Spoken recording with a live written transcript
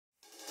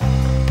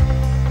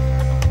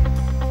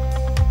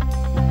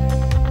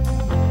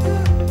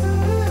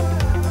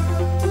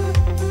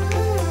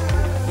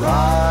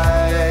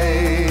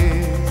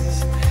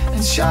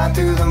shine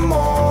through the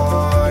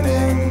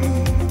morning.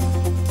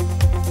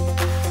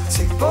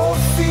 Take both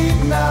feet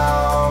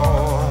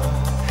now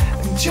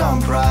and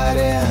jump right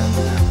in.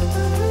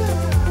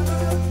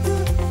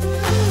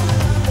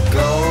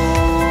 Go,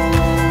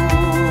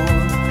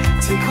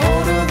 take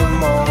hold of the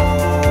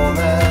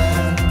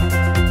moment.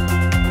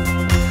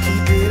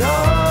 Keep it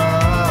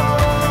up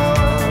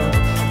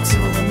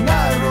till the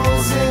night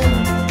rolls in.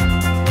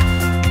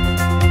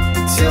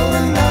 Till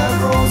the night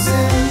rolls in.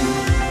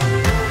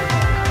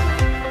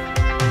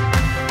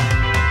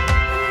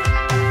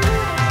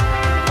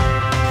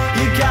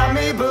 Got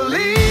me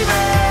believing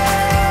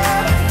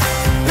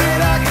that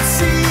I can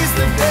seize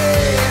the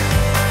day.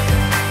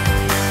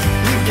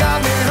 You got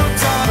me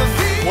hooked on the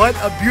beat. What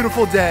a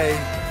beautiful day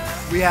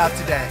we have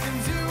today.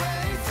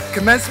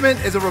 Commencement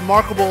is a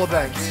remarkable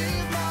event.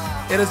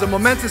 It is a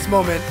momentous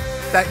moment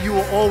that you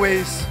will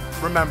always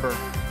remember.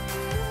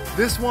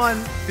 This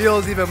one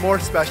feels even more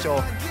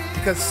special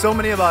because so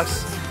many of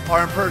us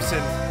are in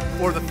person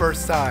for the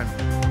first time.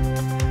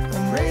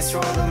 And race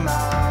for the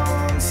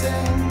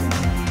mountain.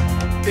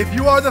 If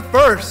you are the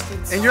first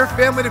in your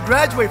family to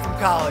graduate from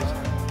college,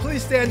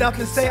 please stand up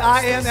and say,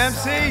 I am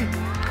MC.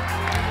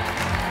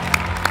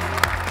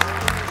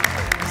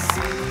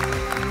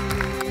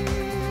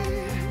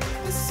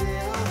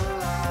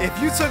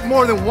 If you took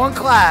more than one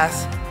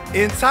class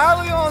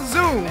entirely on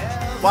Zoom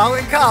while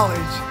in college,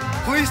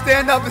 please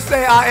stand up and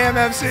say, I am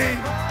MC.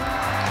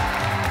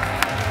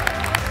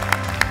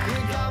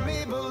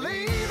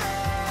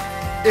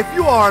 If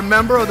you are a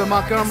member of the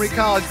Montgomery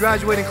College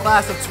graduating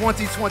class of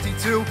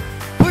 2022,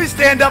 please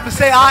stand up and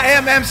say, I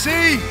am MC.